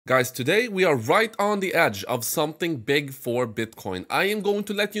Guys, today we are right on the edge of something big for Bitcoin. I am going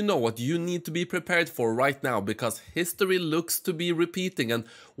to let you know what you need to be prepared for right now because history looks to be repeating. And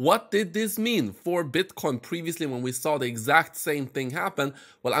what did this mean for Bitcoin previously when we saw the exact same thing happen?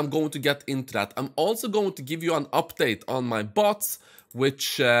 Well, I'm going to get into that. I'm also going to give you an update on my bots,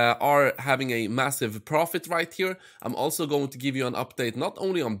 which are having a massive profit right here. I'm also going to give you an update not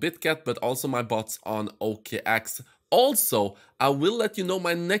only on BitGet, but also my bots on OKX. Also, I will let you know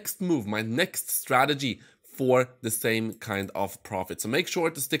my next move, my next strategy for the same kind of profit. So make sure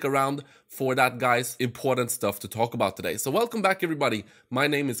to stick around for that, guys. Important stuff to talk about today. So welcome back, everybody. My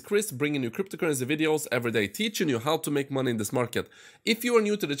name is Chris, bringing you cryptocurrency videos every day, teaching you how to make money in this market. If you are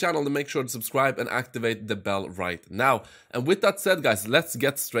new to the channel, then make sure to subscribe and activate the bell right now. And with that said, guys, let's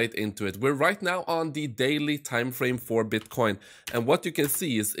get straight into it. We're right now on the daily time frame for Bitcoin. And what you can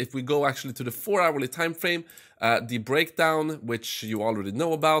see is if we go actually to the 4-hourly time frame, the breakdown, which you already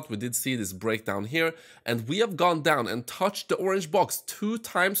know about, we did see this breakdown here, and we have gone down and touched the orange box 2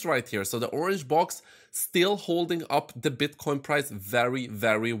 times right here. So the orange box still holding up the Bitcoin price very,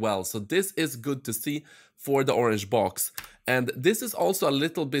 very well. So this is good to see for the orange box. And this is also a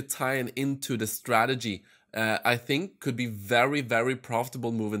little bit tying into the strategy I think could be very, very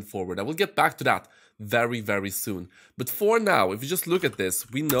profitable moving forward. I will get back to that very, very soon. But for now, if you just look at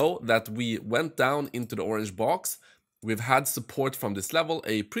this, we know that we went down into the orange box. We've had support from this level,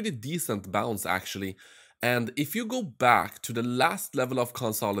 a pretty decent bounce actually. And if you go back to the last level of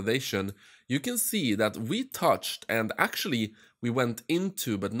consolidation, you can see that we touched and actually we went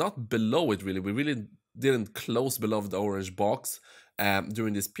into, but not below it really. We really didn't close below the orange box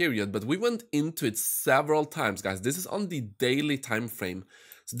during this period, but we went into it several times, guys. This is on the daily time frame.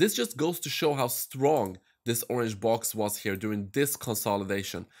 So this just goes to show how strong this orange box was here during this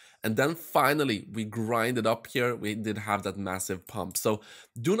consolidation. And then finally, we grinded up here. We did have that massive pump. So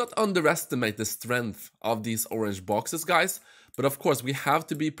do not underestimate the strength of these orange boxes, guys. But of course, we have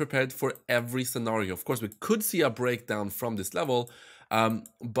to be prepared for every scenario. Of course, we could see a breakdown from this level.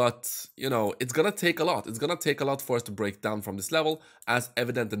 But, you know, it's going to take a lot. It's going to take a lot for us to break down from this level, as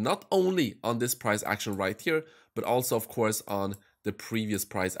evident not only on this price action right here, but also, of course, on the previous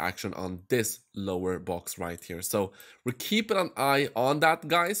price action on this lower box right here. So we're keeping an eye on that,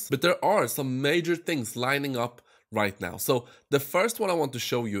 guys. But there are some major things lining up right now. So the first one I want to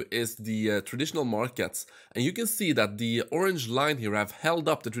show you is the traditional markets. And you can see that the orange line here have held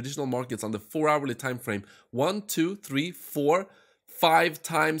up the traditional markets on the 4-hourly time frame 1, 2, 3, 4, 5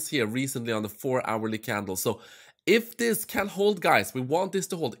 times here recently on the 4-hourly candle. So if this can hold, guys, we want this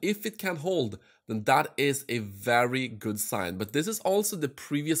to hold. If it can hold, then that is a very good sign. But this is also the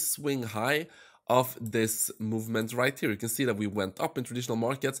previous swing high of this movement right here. You can see that we went up in traditional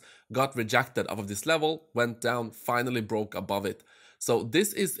markets, got rejected off of this level, went down, finally broke above it. So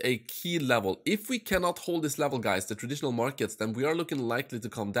this is a key level. If we cannot hold this level, guys, the traditional markets, then we are looking likely to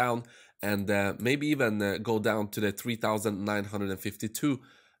come down and maybe even go down to the $3,952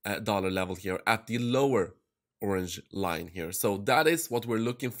 level here at the lower orange line here. So that is what we're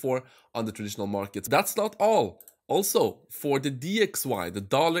looking for on the traditional markets. That's not all. Also, for the DXY, the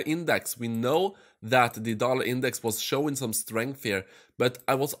dollar index, we know that the dollar index was showing some strength here, but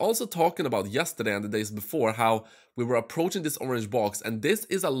I was also talking about yesterday and the days before how we were approaching this orange box, and this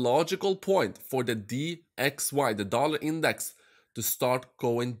is a logical point for the DXY, the dollar index, to start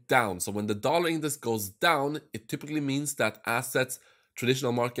going down. So when the dollar index goes down, it typically means that assets,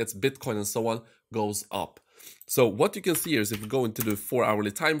 traditional markets, Bitcoin and so on, goes up. So what you can see here is if we go into the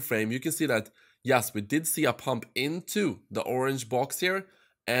 4-hourly time frame, you can see that yes, we did see a pump into the orange box here,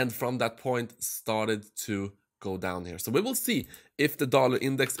 and from that point started to go down here. So we will see if the dollar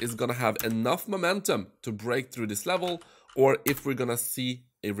index is going to have enough momentum to break through this level, or if we're going to see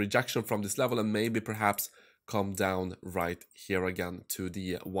a rejection from this level and maybe perhaps come down right here again to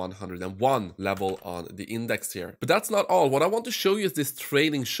the 101 level on the index here. But that's not all. What I want to show you is this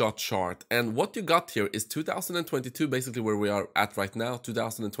trading shot chart. And what you got here is 2022, basically where we are at right now,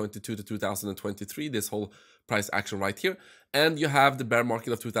 2022 to 2023, this whole price action right here. And you have the bear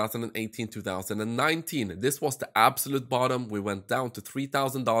market of 2018, 2019. This was the absolute bottom. We went down to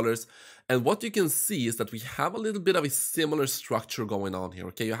 $3,000. And what you can see is that we have a little bit of a similar structure going on here.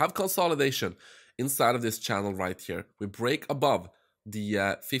 Okay, you have consolidation inside of this channel right here. We break above the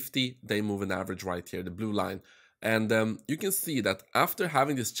 50-day moving average right here, the blue line. And you can see that after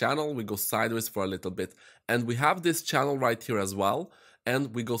having this channel, we go sideways for a little bit. And we have this channel right here as well.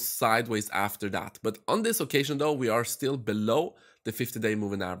 And we go sideways after that. But on this occasion, though, we are still below the 50-day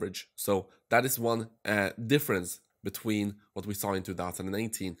moving average. So that is one difference between what we saw in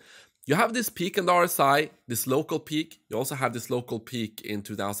 2018. You have this peak in the RSI, this local peak. You also have this local peak in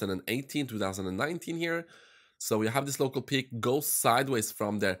 2018, 2019 here. So you have this local peak, goes sideways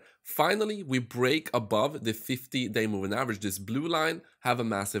from there. Finally, we break above the 50-day moving average. This blue line have a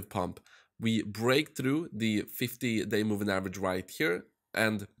massive pump. We break through the 50-day moving average right here,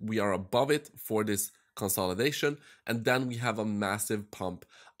 and we are above it for this consolidation. And then we have a massive pump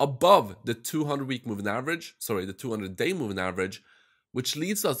above the 200-week moving average, sorry, the 200-day moving average, which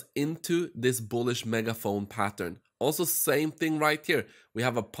leads us into this bullish megaphone pattern. Also, same thing right here. We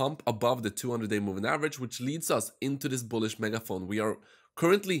have a pump above the 200-day moving average, which leads us into this bullish megaphone. We are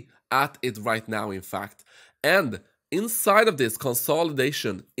currently at it right now, in fact. And inside of this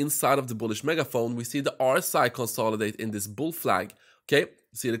consolidation, inside of the bullish megaphone, we see the RSI consolidate in this bull flag. Okay,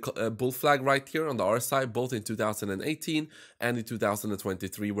 see the bull flag right here on the RSI, both in 2018 and in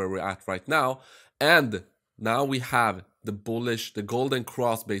 2023, where we're at right now. And now we have the bullish, the golden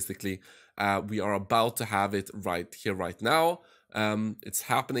cross, basically. We are about to have it right here, right now. It's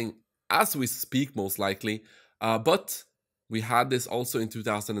happening as we speak, most likely. But we had this also in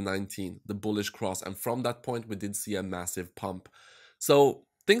 2019, the bullish cross. And from that point, we did see a massive pump. So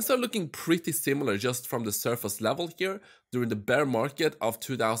things are looking pretty similar just from the surface level here during the bear market of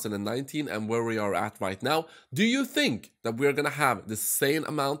 2019 and where we are at right now. Do you think that we're going to have the same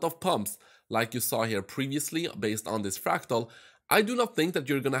amount of pumps like you saw here previously based on this fractal? I do not think that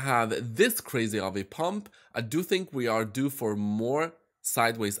you're going to have this crazy of a pump. I do think we are due for more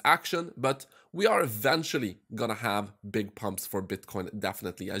sideways action, but we are eventually going to have big pumps for Bitcoin,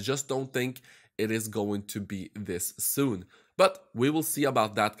 definitely. I just don't think it is going to be this soon. But we will see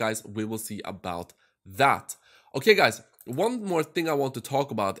about that, guys. We will see about that. Okay, guys. One more thing I want to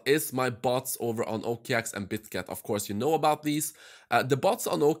talk about is my bots over on OKX and BitGet. Of course, you know about these. The bots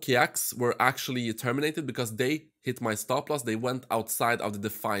on OKX were actually terminated because they hit my stop loss. They went outside of the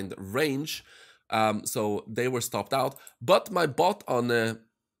defined range. So they were stopped out. But my bot on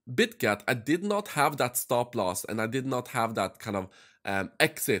BitGet, I did not have that stop loss and I did not have that kind of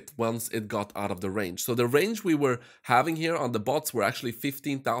exit once it got out of the range. So the range we were having here on the bots were actually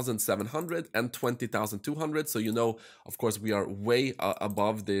 15,700 and 20,200. So you know, of course, we are way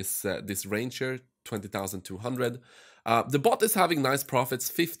above this this range here, 20,200. The bot is having nice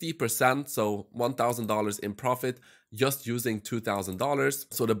profits, 50%, so $1,000 in profit, just using $2,000.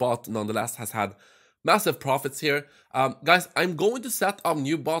 So the bot nonetheless has had massive profits here. Guys, I'm going to set up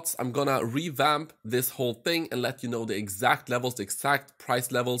new bots. I'm gonna revamp this whole thing and let you know the exact levels, the exact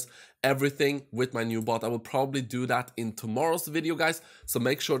price levels, everything with my new bot. I will probably do that in tomorrow's video, guys. So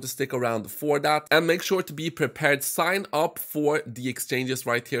make sure to stick around for that and make sure to be prepared. Sign up for the exchanges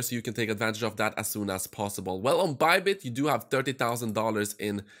right here so you can take advantage of that as soon as possible. Well, on BYBIT, you do have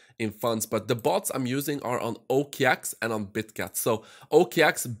 $30,000 in funds, but the bots I'm using are on OKX and on BitGet. So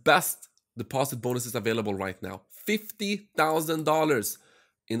OKX, best deposit bonuses available right now, $50,000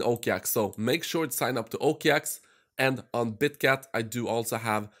 in OKX. So make sure to sign up to OKX, and on BitGet I do also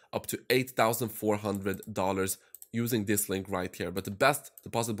have up to $8,400 using this link right here. But the best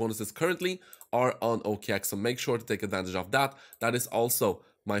deposit bonuses currently are on OKX, so make sure to take advantage of that. That is also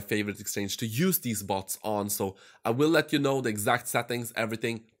my favorite exchange to use these bots on. So I will let you know the exact settings,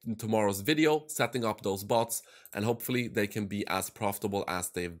 everything in tomorrow's video, setting up those bots, and hopefully they can be as profitable as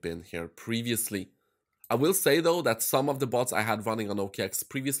they've been here previously. I will say though that some of the bots I had running on OKX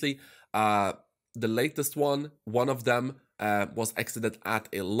previously, the latest one of them was exited at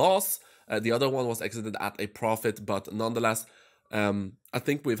a loss. The other one was exited at a profit, but nonetheless, I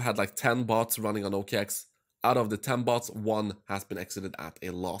think we've had like 10 bots running on OKX. Out of the 10 bots, one has been exited at a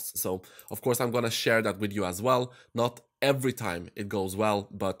loss. So, of course, I'm going to share that with you as well. Not every time it goes well,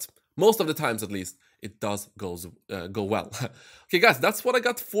 but most of the times at least, it does go well. Okay, guys, that's what I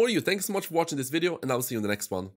got for you. Thanks so much for watching this video, and I'll see you in the next one.